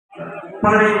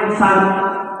Parade Sal.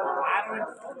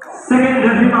 Second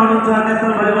referee आउनुहुन्छ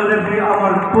national volleyball referee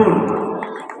अमर पुल।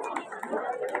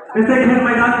 यसै खेल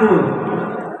मैदानको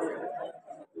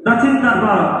दक्षिणतर्फ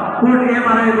कोर्ट ए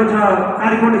मा रहेको छ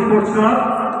कालीकोट स्पोर्ट्स क्लब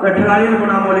र खेलाडीहरूको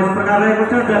नाम यस प्रकार रहेको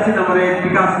छ। जर्सी नम्बर 1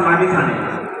 विकास Lamichhane,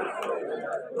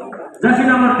 Jersey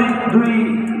number 2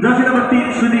 Jersey number 3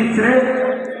 Sudeep Shrestha,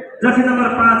 Jersey number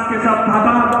 5 Keshav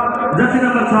Thapa, Jersey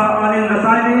number 6 Anil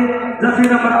Rasaili, Jersey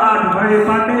number 8 Bhairavi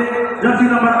Pandey, Jersey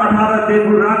number 18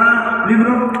 देवु Rana,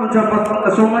 Libre हुन्छ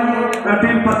सोमय र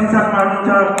टिम 25 मा हुन्छ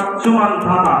सुमन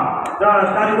थापा र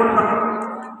कालीकोट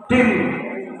टिम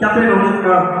क्याप्टेन हुनुहुन्छ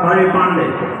भैरवी पाण्डे।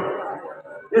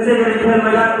 यसै गरी खेल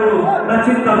मैदानको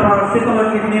दक्षिणतर्फ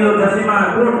सेतोवती निलो जर्सीमा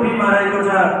कोर्ट टिममा रहेको छ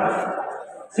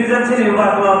सृजनशील युवा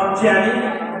क्लब च्यानी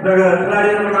र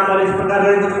खेलाडीहरूको नाम यस प्रकार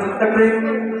रहेको छ।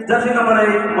 Jersey number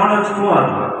 1 Manoj Kumar,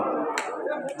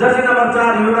 Jersey number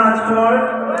 4 Yuvraj Kumar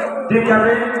team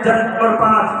captain, Jersey number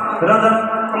 5 रजन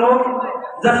प्रमुख,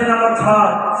 जर्सी नम्बर 6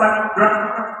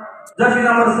 जर्सी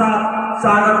नम्बर 7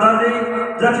 सागर दर्जी,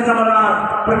 जर्सी नम्बर 8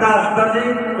 प्रकाश दर्जी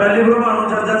र लिब्रोमा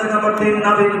हुनुहुन्छ जर्सी नम्बर 3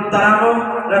 नवीन तरामो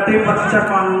र टिम 25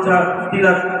 मा हुनुहुन्छ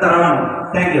तिलक तरामो।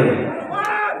 Thank you.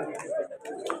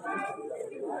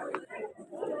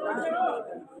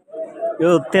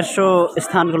 यो तेस्रो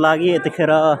स्थानको लागि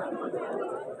यतिखेर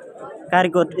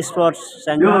कालीकोट स्पोर्ट्स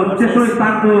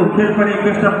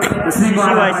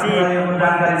CCYC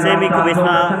सेमीको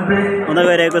बिचमा हुँदै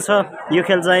गइरहेको छ। यो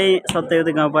खेल चाहिँ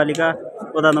सत्यवती गाउँपालिका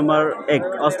वडा नम्बर 1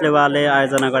 अस्लेवाले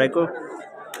आयोजना गरेको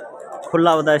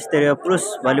खुल्ला वडा स्तरीय पुरुष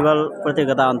भलिबल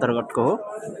प्रतियोगिता अन्तर्गतको हो।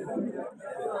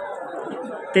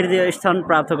 तृतीय स्थान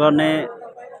प्राप्त गर्ने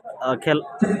खेल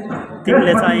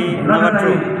टिमले चाहिँ नगद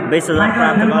रु 20,000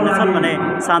 प्राप्त गर्नेछन् भने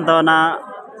सान्तवना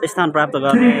स्थान प्राप्त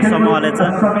गर्ने समूहले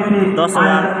चाहिँ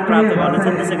 10,000 प्राप्त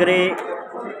गर्नेछन्। त्यसै गरी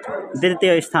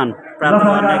द्वितीय स्थान प्राप्त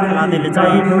गर्ने खेलाडीले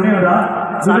चाहिँ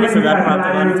 40,000 प्राप्त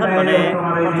गर्नेछन् भने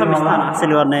प्रथम स्थान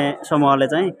हासिल गर्ने समूहले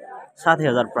चाहिँ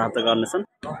 60,000 प्राप्त गर्नेछन्।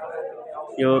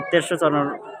 यो तेस्रो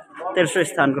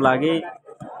स्थानको लागि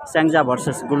स्याङ्जा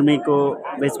भर्सेस गुल्मीको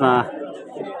बिचमा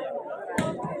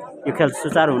यो खेल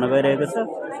सुचारू हुन गइरहेको छ।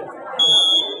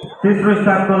 तेस्रो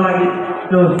स्थानको लागि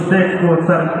त्यो सेट कोर्स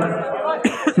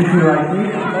CCYC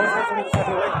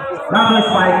राम्रो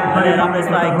स्पाइक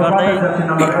गर्दै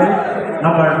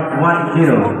नम्बर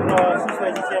 10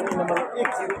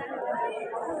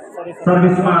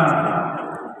 सर्भिसमा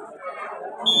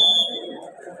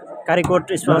कालीकोट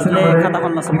स्पोर्ट्सले खाता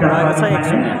खोल्न सफल भएको छ।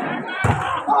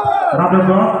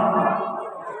 1-0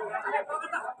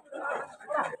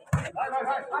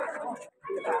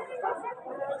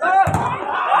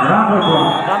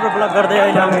 राम्रो ब्लक गर्दै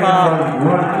अहिले अङ्क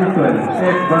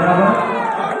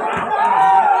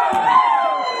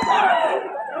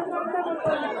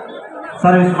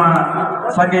सर्भिसमा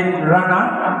सकिन राणा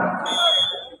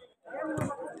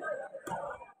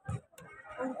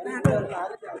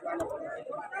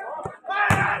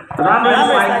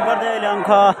गर्दै अहिले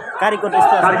अङ्क कालीकोट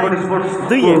स्पोर्ट्स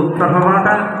 2-1 तर्फबाट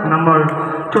नम्बर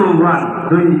 2-1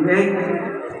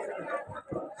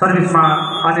 सर्भिसमा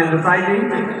अनिल रसाइली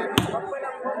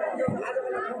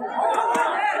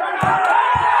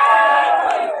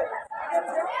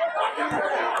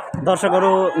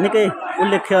दर्शकहरू निकै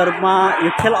उल्लेख्य रूपमा यो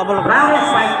खेल अवलोकन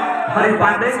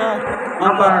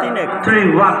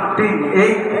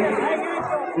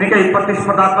निकै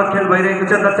प्रतिस्पर्धात्मक खेल भइरहेको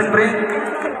छ। दर्शक प्रेम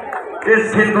यस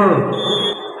खेलको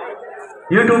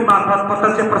युट्युब मार्फत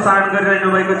प्रत्यक्ष प्रसारण गरिरहनु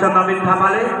भएको छ नवीन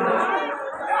थापाले।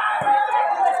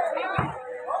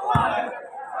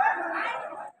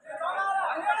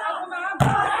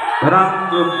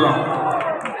 राम्रो ब्लक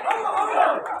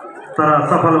तर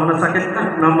सफल हुन सकेन।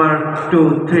 नम्बर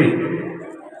 2-3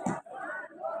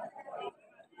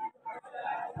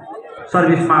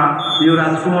 सर्भिसमा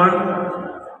युवराज कुमार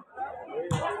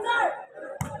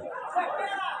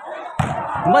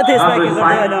मध्य स्पाइकिङ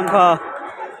गर्दै अहिले अङ्क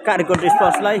कालीकोट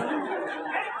स्पोर्ट्सलाई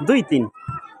 2-3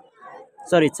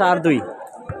 सरी 4-2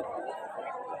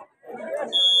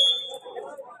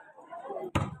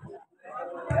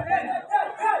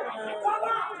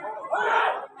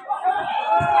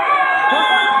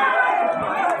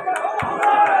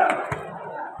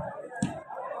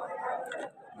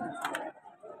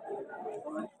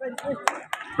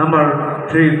 नम्बर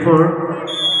 3-4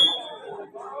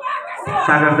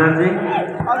 सागर दर्जी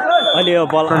अहिले यो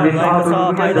बल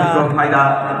फाइदा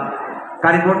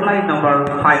कालीकोटलाई। नम्बर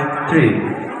 5-3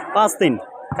 5-3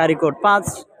 कालीकोट 5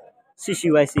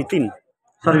 CCYC 3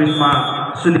 सर्भिसमा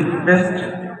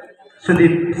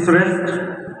सुदीप श्रेष्ठ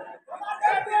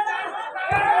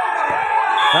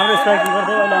राम्रो स्ट्राइकिङ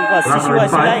गर्दै अहिले अङ्क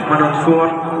CCYC लाई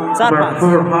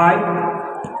 4-5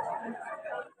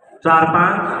 4-5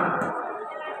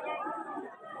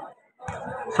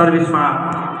 सर्भिसमा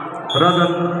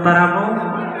रजत तरामो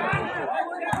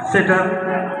सेटर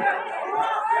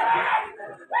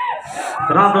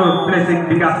राम्रो प्लेसिङ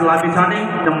विकास Lamichhane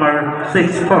number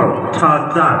 6-4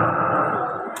 6-4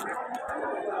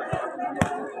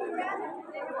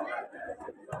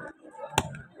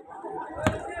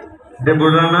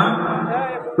 Deburana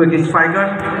quick striker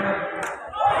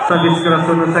service cross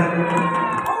हुन सक्छ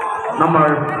नम्बर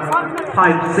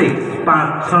 5-6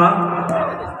 5-6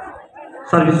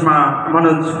 सर्भिसमा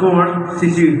मनोज कुमार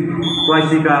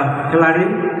CCYC का खेलाडी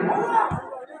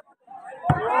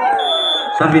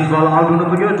सर्भिस बल आउट हुन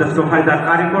पुग्यो जसको फाइदा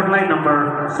कालीकोटलाई number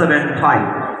 7-5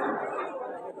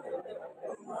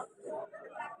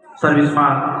 सर्भिसमा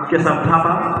Keshav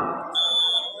Thapa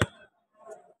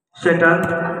shutter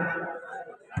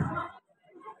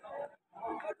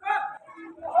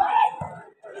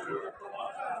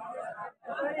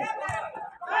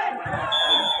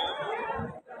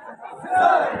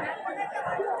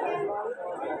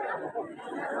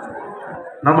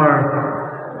number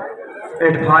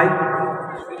 8-5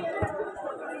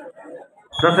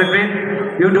 दर्शकवृन्द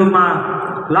युट्युबमा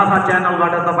लाफा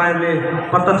च्यानलबाट तपाईहरुले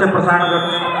प्रत्यक्ष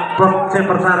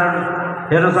प्रसारण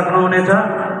हेर्न सक्नुहुनेछ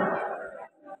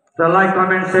र लाइक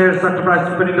कमेन्ट शेयर सब्स्क्राइब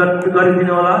पनि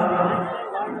गरिदिनु होला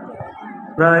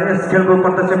र यस खेलको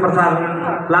प्रत्यक्ष प्रसारण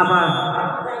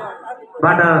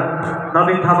लाफाबाट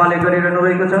नवीन थापाले गरिरहनु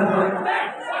भएको छ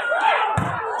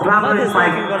राम्रो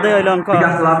स्पाइक गर्दै अहिले अङ्क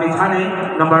विकास लामी छाने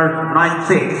नम्बर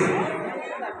 9-6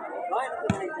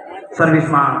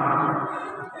 सर्भिसमा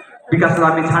विकास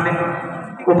लामी छाने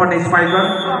ओपन स्पाइकर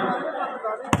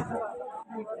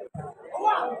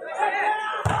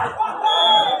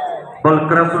बल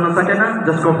क्रस हुन सकेन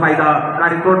जसको फाइदा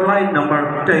कालीकोटलाई नम्बर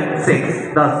 10-6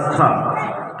 10-6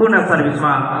 पुनः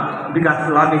सर्भिसमा विकास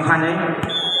लामी छाने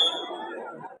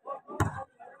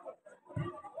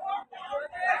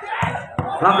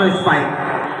राम्रो स्पाइक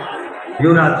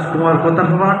युवराज कुमारको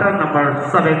तर्फबाट नम्बर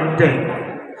 7-10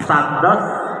 7-10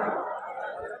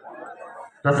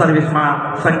 र सर्भिसमा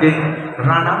सङ्गीत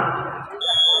राणा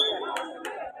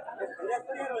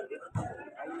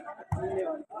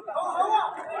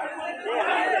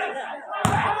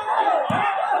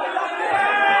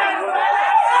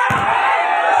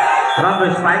राम्रो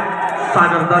स्पाइक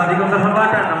सागर दर्जीको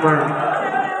तर्फबाट नम्बर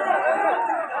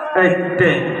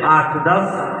 8-10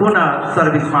 8-10 पुनः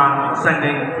सर्भिसमा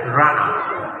सङ्गीत राणा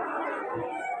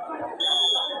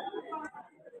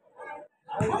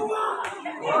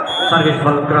सर्भिस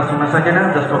बल क्रस हुन सकेन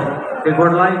जसको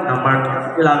एगोडलाई number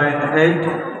 11-8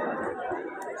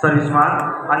 सर्भिसमा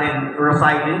Anil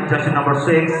Rasaili Jersey number 6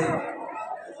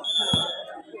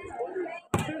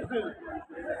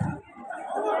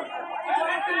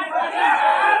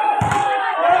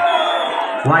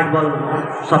 wide बल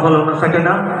सफल हुन सकेन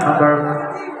नम्बर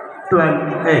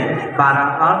 12-8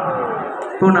 12-8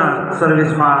 पुनः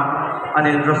सर्भिसमा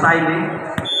अनिल रसाइली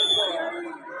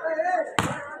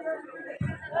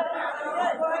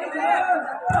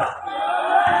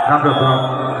राम्रो ब्लक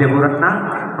देवरत्न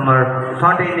नम्बर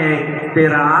 13-8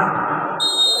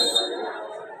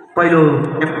 पहिलो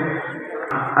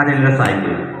अनिल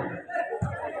रसाइली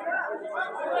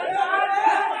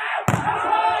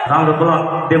राम्रो ब्लक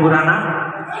देवराना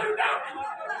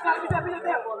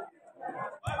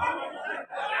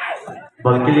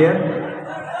बल क्लियर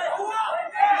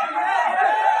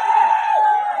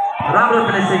राम्रो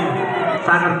फिनिसिङ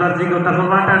सागर दर्जीको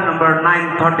तर्फबाट नम्बर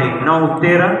 9-13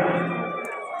 9-13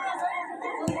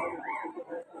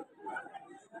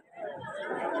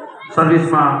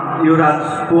 सर्भिसमा युवराज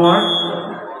कुमार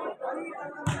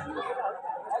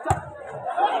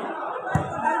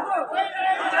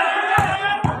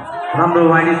राम्रो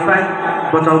वाइड स्पाइक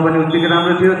बचाउ पनि उत्तिकै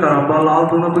राम्रो थियो तर बल आउट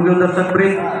हुन पुग्यो दर्शक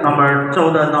brake number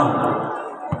 14-9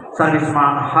 सर्भिसमा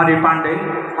Hari Pandey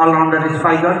all-rounder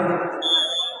spiker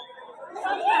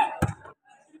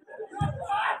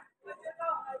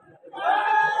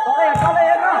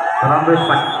राम्रो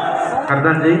स्पाइक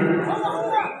कर्दनजी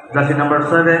जर्सी नम्बर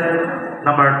 7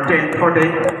 नम्बर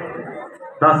 10-14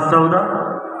 10-14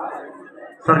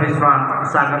 सर्भिसमा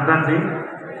सागर दर्जी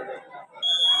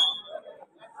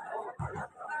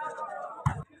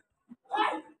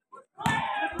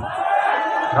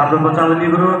राम्रो बचाउ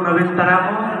लिब्रो नवीन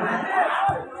तरामो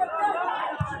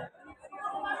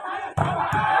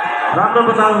राम्रो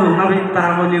बचाउ नवीन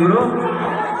तरामो लिब्रो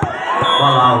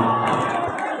बल out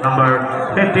number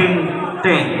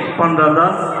 15-10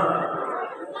 15-10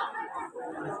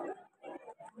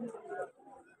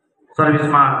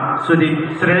 सर्भिसमा Sudeep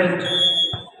Shrestha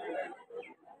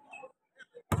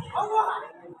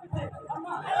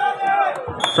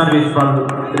service बल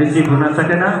रिसिभ हुन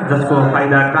सकेन जसको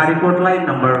फाइदा कालीकोटलाई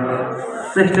नम्बर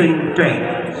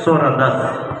 16-10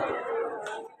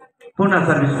 पुनः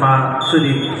सर्भिसमा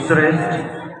सुदीप श्रेष्ठ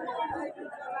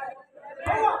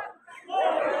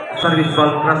सर्भिस बल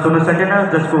क्रस हुन सकेन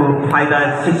जसको फाइदा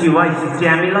CCYC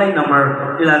च्यामीलाई नम्बर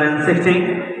 11-16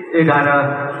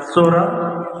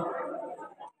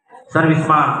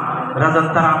 सर्भिसमा रजत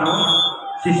तरामो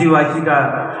CCYC का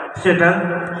सेटर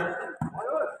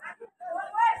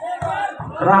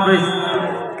राम्रो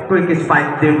quick spike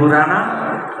देवु Rana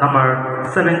number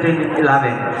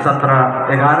 17-11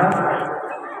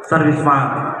 सर्भिसमा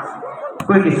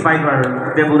quick spiker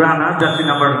देवु Rana Jersey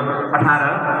number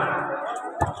 18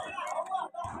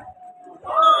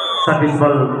 service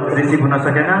बल रिसिभ हुन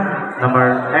सकेन नम्बर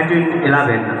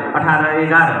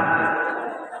 18-11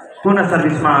 पुनः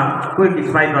सर्भिसमा क्विक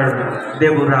स्पाइकर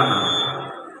देवु राणा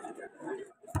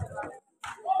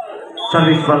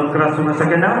सर्भिस बल क्रस हुन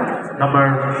सकेन नम्बर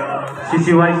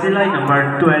CCYC लाई number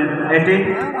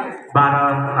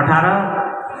 12-18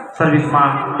 सर्भिसमा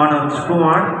Manoj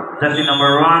Kumar Jersey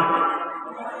number 1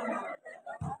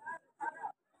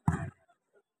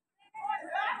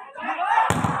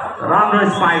 राम्रो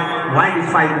स्पाइक वाइड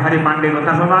स्पाइक हरि पाण्डेको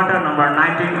तर्फबाट number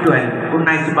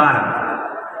 19-12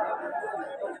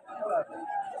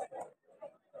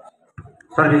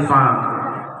 सर्भिसमा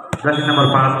Jersey number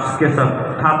 5 Keshav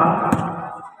Thapa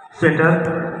shutter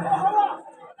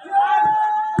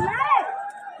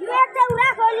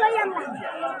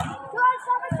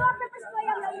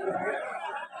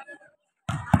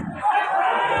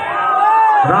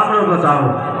राम्रो बचाउ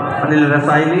अनिल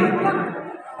रसाइली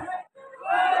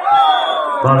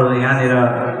बल यहाँनिर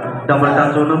डबल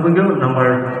टच हुन पुग्यो नम्बर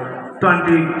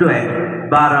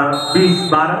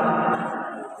 20-12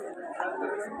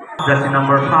 जर्सी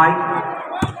नम्बर 5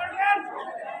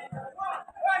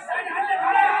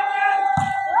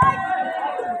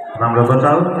 राम्रो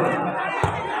बचाउ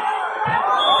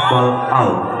बल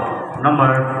आउट नम्बर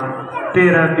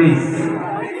 13-20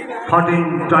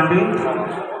 13-20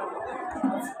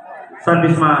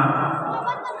 सर्भिसमा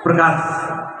प्रकाश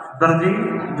दर्जी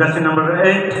जर्सी नम्बर 8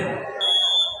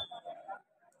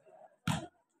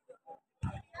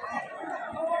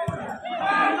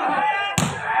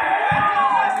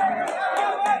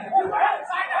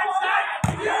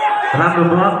 राम्रो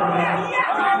बल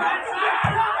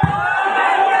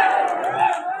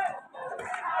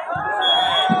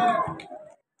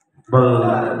बल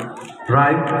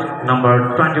ड्राइभ नम्बर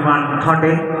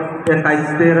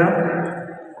 21-13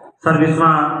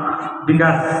 सर्भिसमा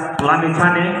विकास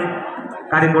लामिछाने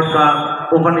कालीकोटका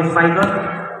ओपन स्पाइकर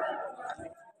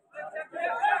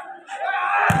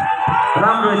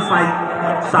राम्रो स्पाइक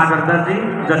सागर दर्जी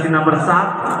जर्सी नम्बर 7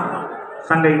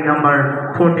 सँगै नम्बर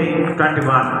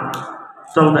 14-21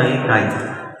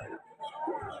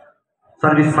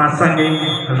 सर्भिसमा सँगै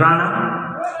राणा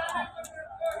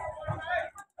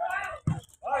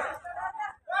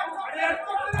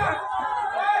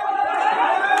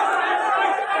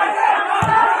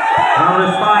राम्रो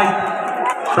स्पाइक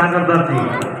सागर दर्जी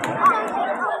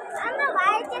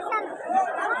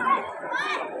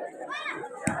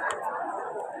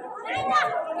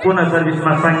पुनः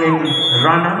सर्भिसमा सँगै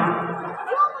राणा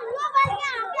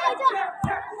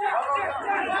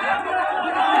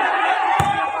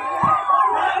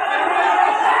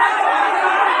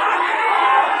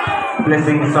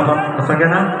प्लेसिङ सफल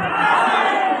सकेन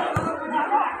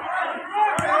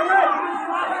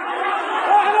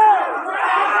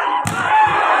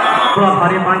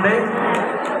Hari Pandey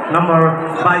number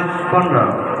 5-15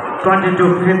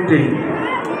 22-15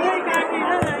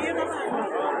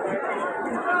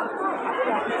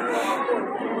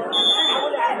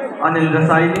 Anil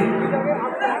Rasaili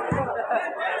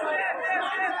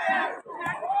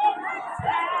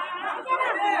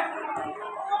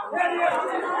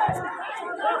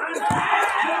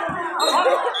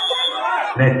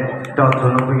net touch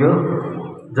हुन पुग्यो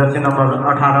जर्सी नम्बर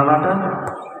 18 बाट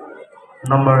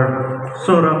नम्बर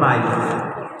 16-22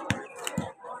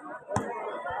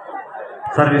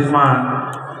 सर्भिसमा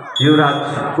युवराज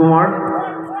कुमार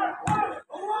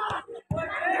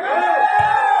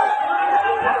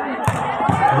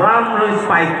राम्रो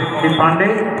spike Pandey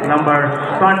number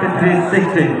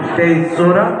 23-16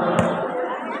 23-16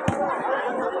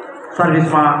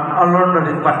 सर्भिसमा all-rounder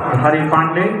Hari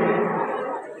Pandey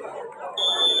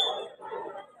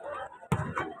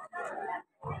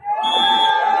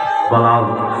बल आउट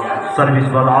सर्भिस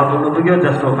बल आउट हुन पुग्यो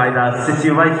जसको फाइदा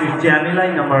CCYC च्यामीलाई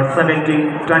नम्बर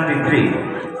 17-23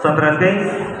 17-23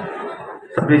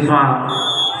 सर्भिसमा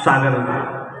सागर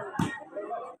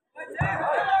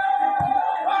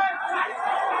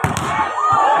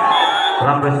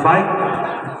राम्रो स्पाइक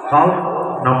आउट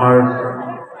नम्बर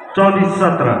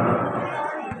 24-17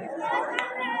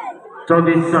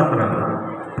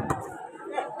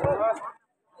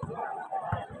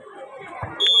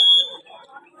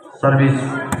 सर्भिस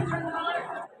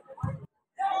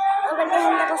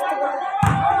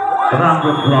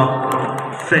राम्रो ब्लक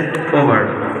सेट ओभर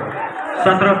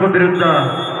 17 को विरुद्ध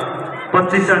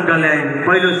 25 अंक ल्याई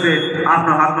पहिलो सेट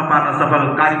आफ्नो हातमा पार्न सफल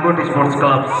कालीकोट स्पोर्ट्स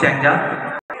क्लब स्याङ्जा।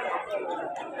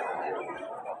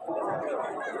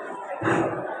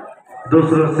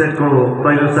 दोस्रो सेटको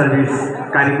पहिलो सर्भिस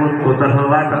कालीकोटको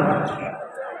तर्फबाट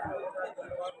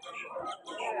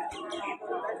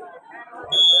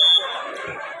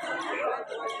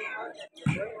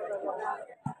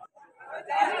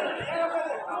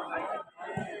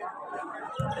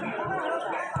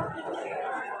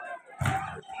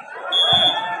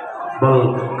बल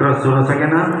क्रस हुन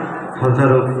सकेन,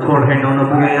 फलस्वरूप फोरह्यान्ड हुन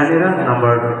पुग्यो यहाँनिर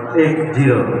नम्बर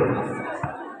 1-0।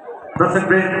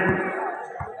 दर्शक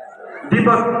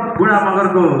दीपक बुढा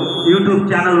मगरको युट्युब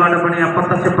च्यानलबाट पनि यहाँ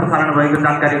प्रत्यक्ष प्रसारण भएको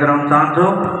जानकारी गराउन चाहन्छु।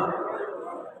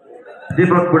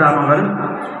 दीपक बुढा मगर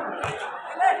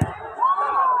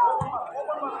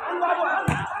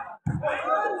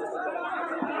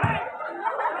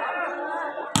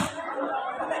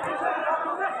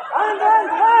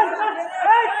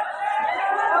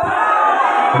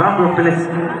राम्रो प्लेस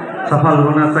सफल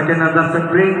हुन सकेन। दर्शक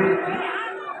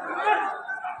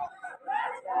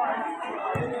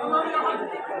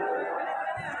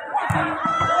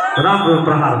राम्रो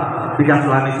प्रहार विकास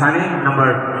लामी छाने नम्बर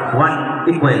 1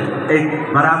 इक्वल 1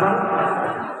 बराबर।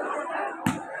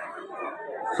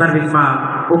 सर्भिसमा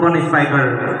ओपन स्पाइकर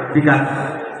विकास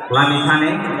लामी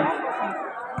छाने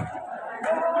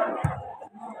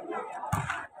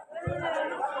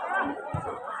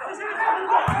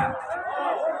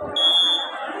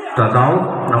टचआउट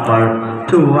नम्बर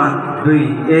 2-1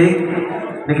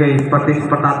 निकै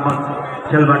प्रतिस्पर्धात्मक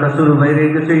खेलबाट सुरु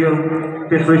भइरहेको छ यो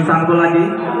तेस्रो स्थानको लागि।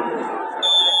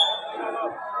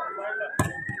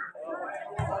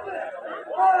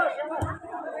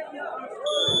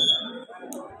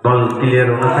 बल क्लियर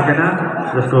हुन सकेन,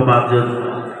 जसको बावजुद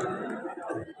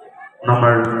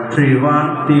नम्बर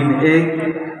 3-1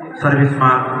 सर्भिसमा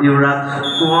युवराज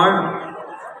कुमार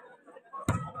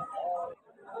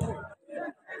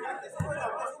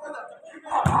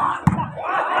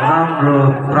राम्रो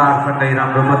प्रारसँगै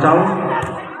राम्रो बचाउ।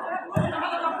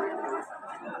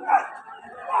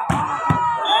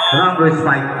 राम्रो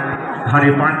स्पाइक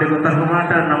हरि पाण्डेको तर्फबाट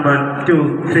नम्बर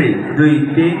 2-3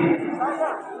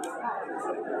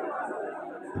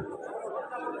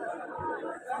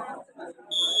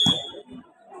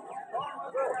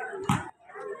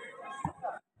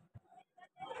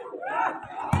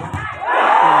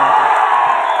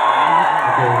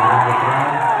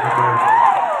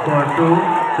 4-2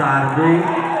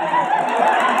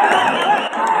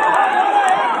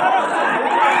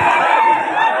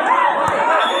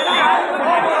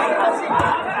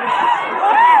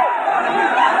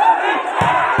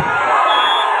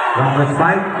 राम्रो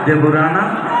स्पाइक देवराना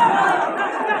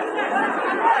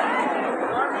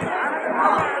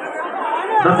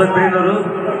दर्शक प्रेमीहरू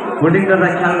भोटिङ गर्दा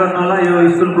ख्याल गर्नु होला, यो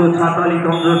स्कुलको छात्र अलिक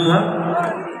कमजोर छ।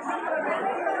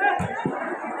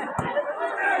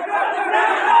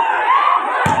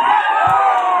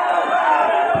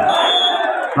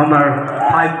 नम्बर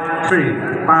 5-3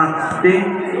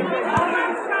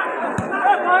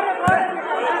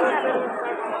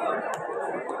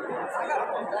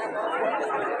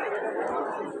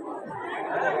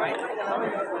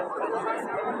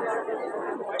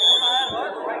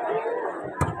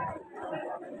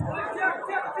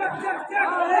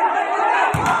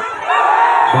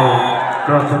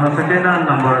 क्रस हुन सकेन।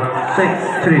 नम्बर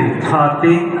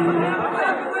 6-3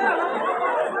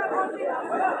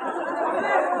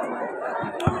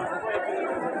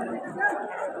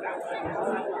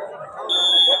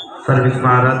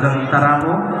 सर्भिसमा रजन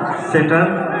तरामो सेटर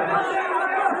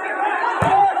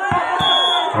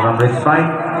राम्रो स्पाइक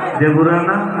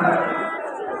देवराना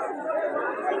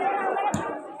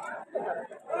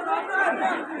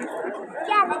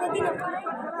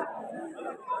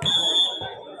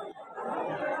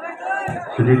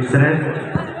सुदीप श्रेष्ठ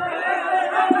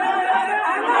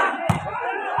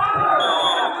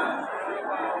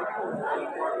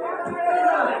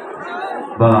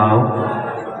बल आउट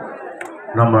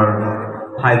नम्बर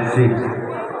 5-6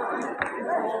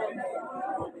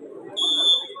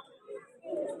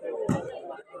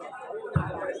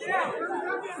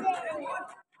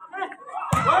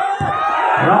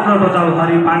 राम्रो बचाउ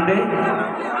हरि पाण्डे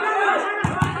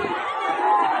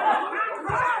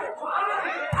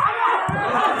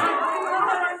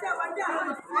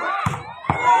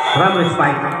राम्रो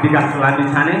स्पाइक विकास लामी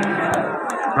छाने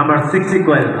नम्बर 6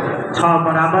 इक्वल 6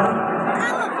 बराबर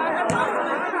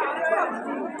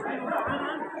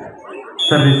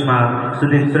सर्भिसमा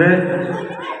सुदीप श्रेष्ठ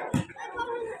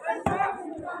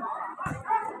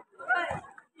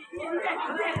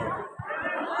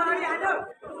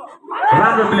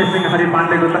राम्रो प्लेसिङ हरि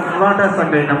पाण्डेको तर्फबाट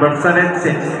सँगै number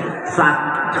 7-6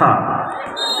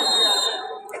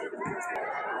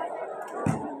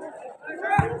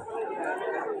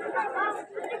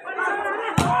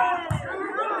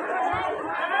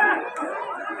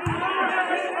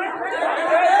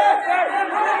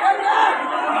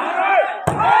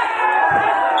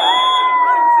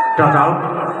 touch out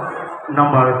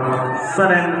number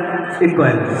 7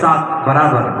 equal 7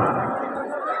 बराबर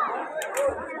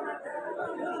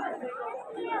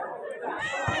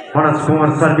मनोज कुमार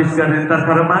सर्भिस गर्ने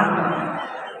तर्फमा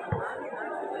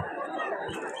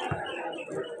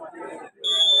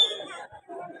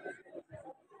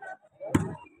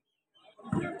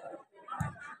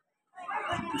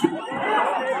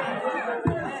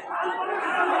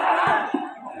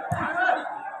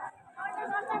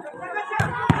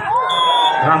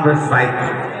राम्रो स्ट्राइक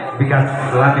विकास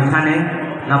लामी छाने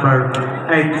नंबर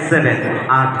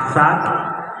 8-7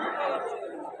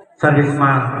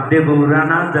 सर्भिसमा देवु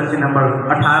राणा जर्सी नंबर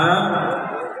 18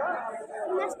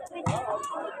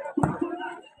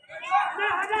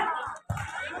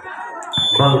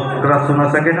 बल क्रस हुन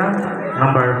सकेन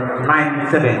नंबर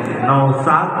 9-7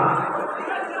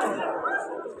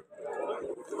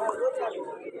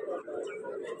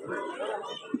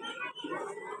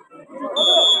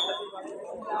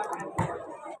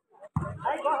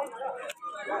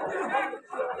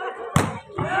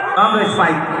 राम्रो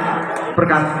स्पाइक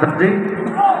प्रकाश दर्जी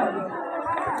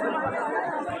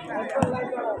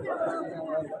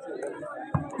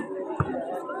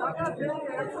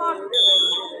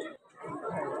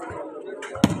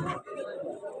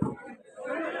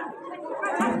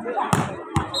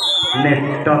नेट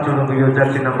टच हुनुभयो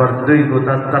जर्सी नंबर 2 को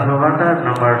तर्फबाट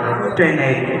number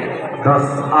 10-8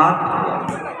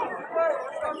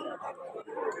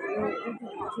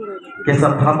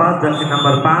 Keshav Thapa Jersey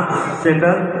number 5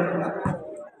 shutter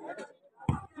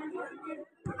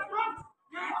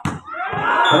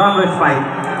राम्रो स्पाइक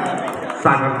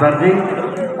सागर दर्जी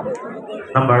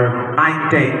नंबर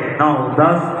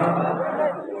 9-10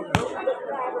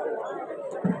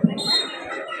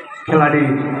 खिलाड़ी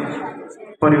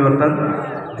परिवर्तन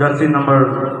जर्सी नंबर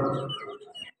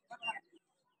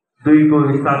 2 को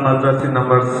स्थानमा Jersey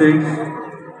number 6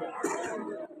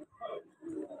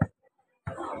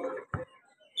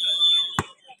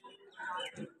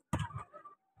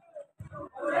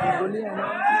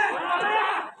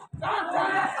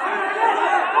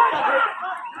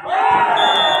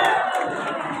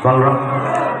 Balram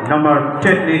number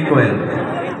 10 equal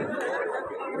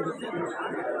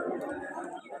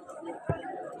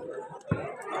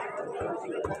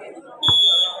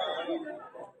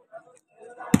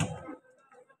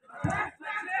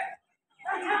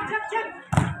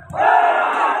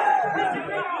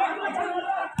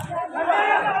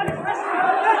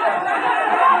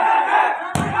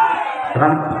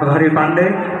Hari Pandey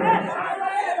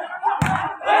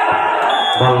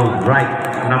बल राइट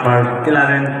नंबर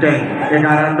 11-10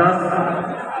 11-10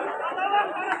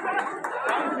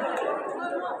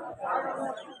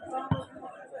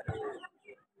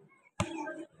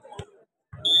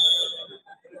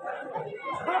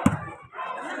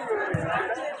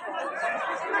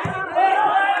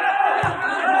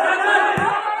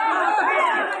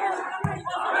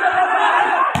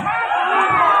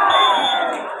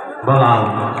 बल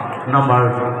नंबर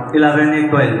 11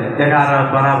 इक्वल 11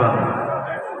 बराबर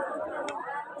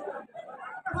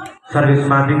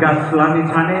सर्भिसमा विकास लामी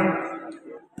छाने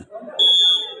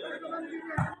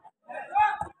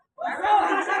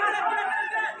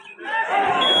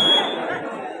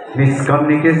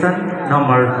मिसकम्युनिकेशन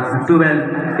नंबर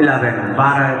 12-11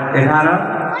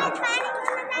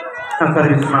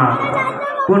 सर्भिसमा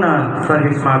पुनः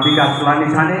सर्भिसमा विकास लामी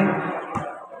छाने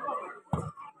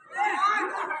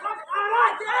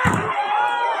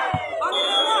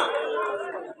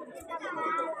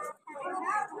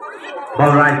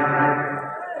All right.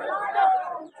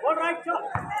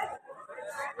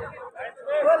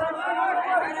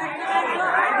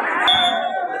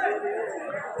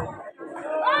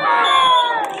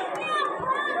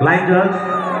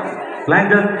 Line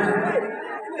judge,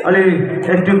 अलि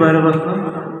एक्टिभ भएर बस्नु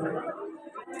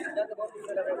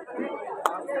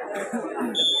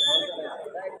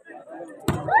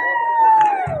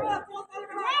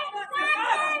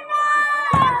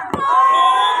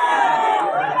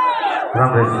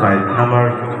Number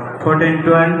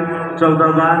 14-12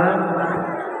 14-12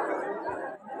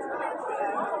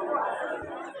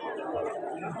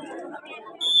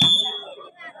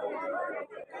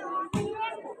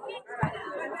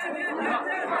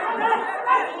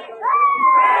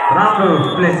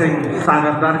 Ramro placing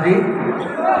Sagar Darji.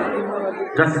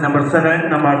 Jersey number 7,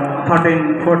 number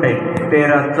 13-14,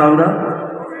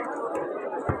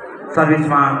 13-14. Service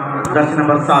man, jersey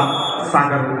number 7,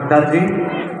 Sagar Darji.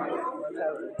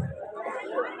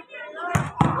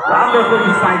 Ramro to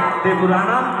side,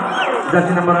 Depurana.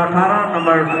 Jersey number 18,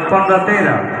 number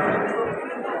 15-13.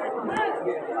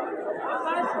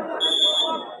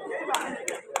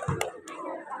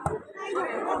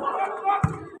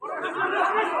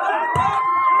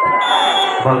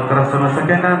 Ball cross sama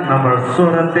second, number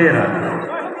 16-13.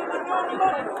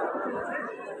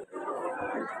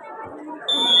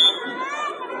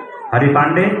 Hari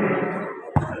Pandey.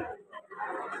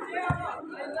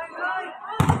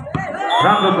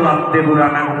 Ramro Club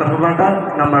Deburana Uttarpurana,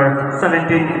 number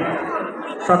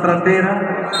 17-13.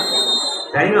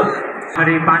 There you go.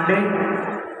 Hari Pandey.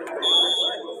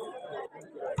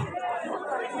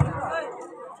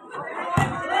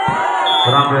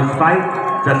 Ramro spike.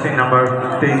 Jersey number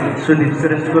 3, Sudip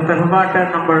Shrestha Uttarpurana,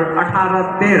 number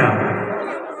 18-13.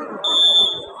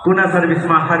 Puna service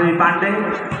ma Hari Pandey.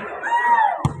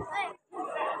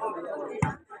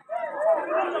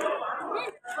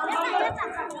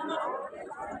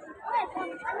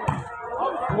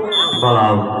 Ball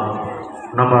out.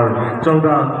 Number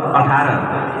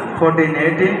 14-18,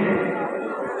 14-18.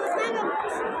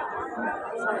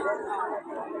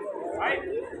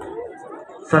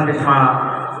 Service ma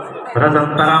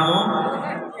Rajat Taramo.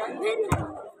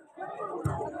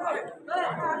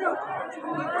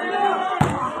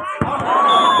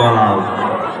 Ball out.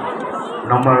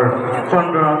 Number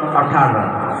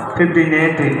 15-18,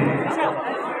 15-18.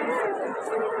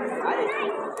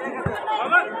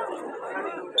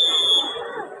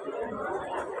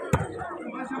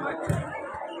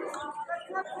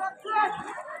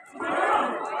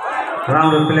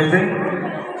 Round replacing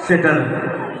setter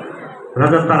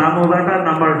Rajat Taramo batter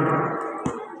number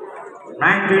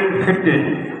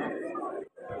 19-15.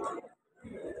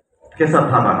 Keshav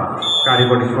Thapa,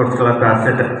 Karibodi Sports Club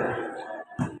setter.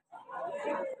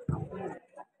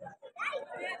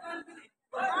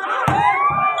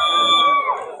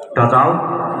 Touch out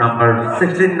number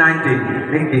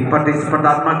 16-19. Nikki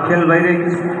प्रतिस्पर्धात्मक खेल भइरहेको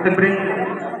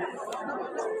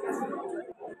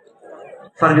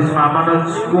service मा Manoj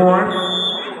Kumar.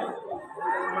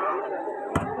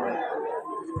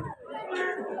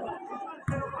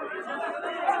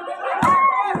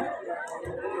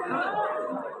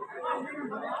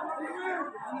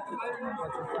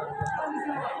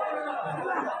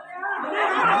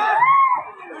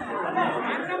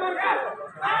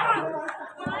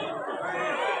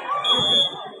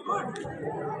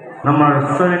 Number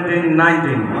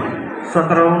 17-19,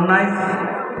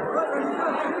 17-19.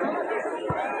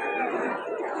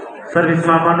 Service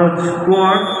ma Manoj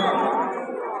Kumar.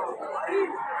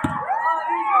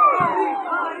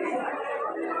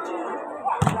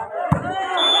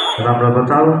 राम्रो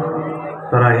बचाउ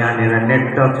तर यहाँनिर net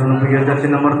touch हुनु पुग्यो. जर्सी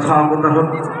नम्बर 6 को तर्फ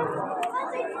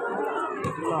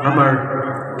नम्बर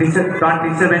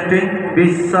 2017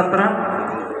 2017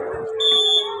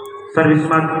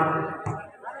 सर्भिसमा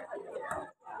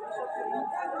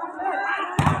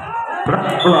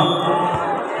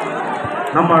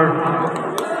नम्बर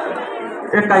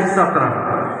 21-17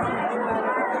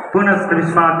 पुनः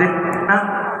सर्भिसमा देख्न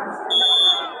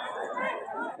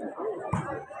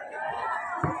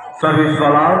सर्भिस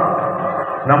बल आउट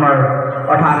नम्बर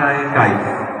 18-21.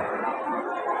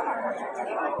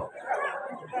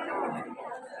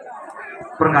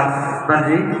 प्रकाश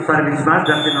दर्जी सर्भिसमा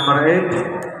जर्सी नम्बर 8.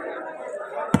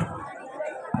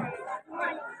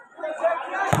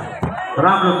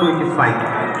 राम्रो quick spike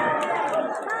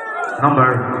number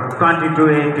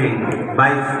 22-18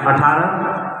 22-18.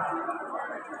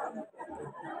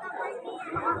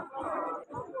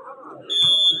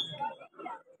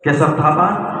 Keshav Thapa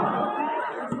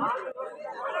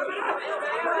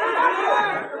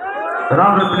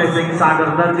Round replacing Sagar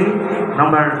Darji,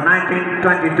 number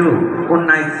 19-22,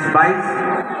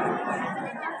 19-22.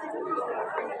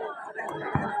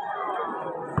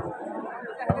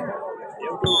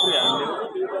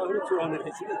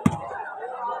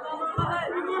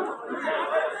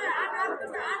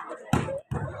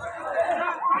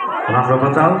 राम्रो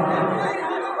बचाउ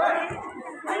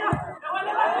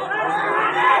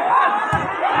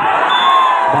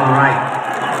ball right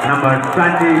number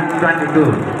 20-22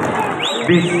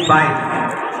 20-22.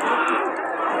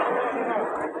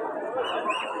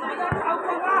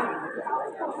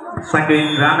 Sakin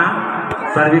Rana,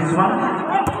 service one.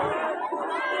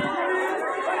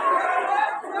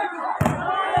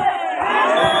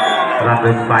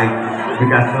 Rubber spike.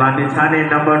 Vikas Lani Chane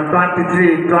number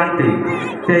 23-20.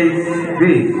 Chase B.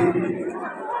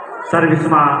 Service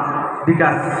ma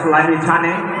Vikas Lani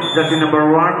Chane, jersey number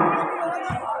 1.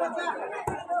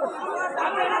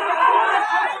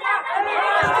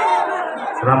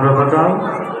 Ramro Bajau.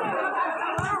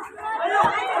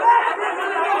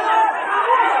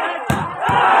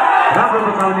 Ramro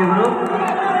Bajau ni group.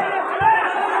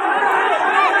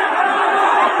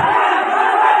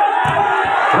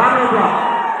 Ramro block.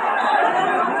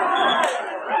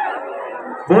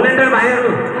 Volunteer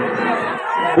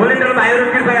भाइहरु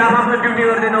कृपया आफ्नो duty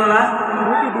गरिदिनु होला।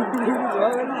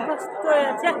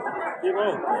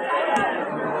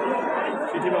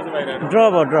 Draw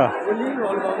भयो draw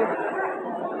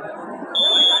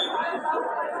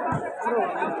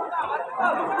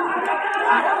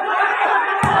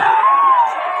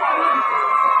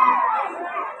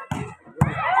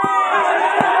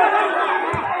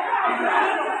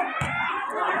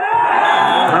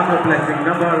राम्रो placing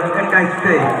number 21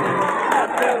 day.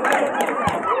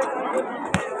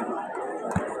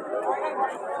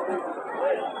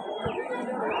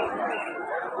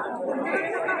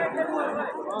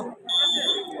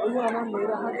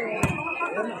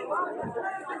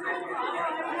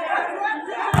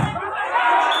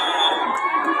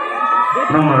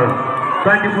 Number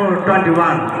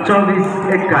 24-21,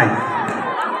 24-21.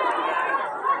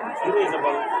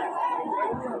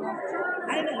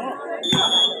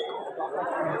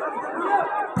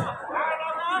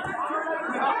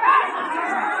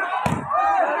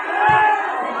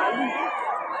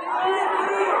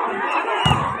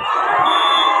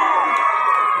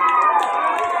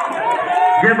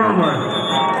 Game over.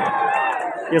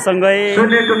 यो सँगै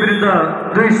शून्यको विरुद्ध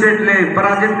 2 सेटले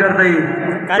पराजित गर्दै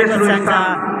तेस्रो स्थान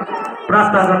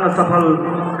प्राप्त गर्न सफल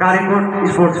कालीकोट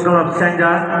स्पोर्ट्स क्लब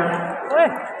स्याङ्जा।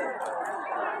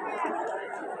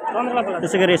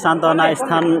 त्यसैगरी सान्तवना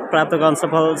स्थान प्राप्त गर्न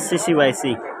सफल CCYC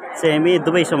सेमी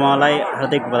दुवै समूहलाई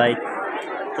हार्दिक बधाई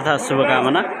तथा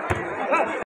शुभकामना।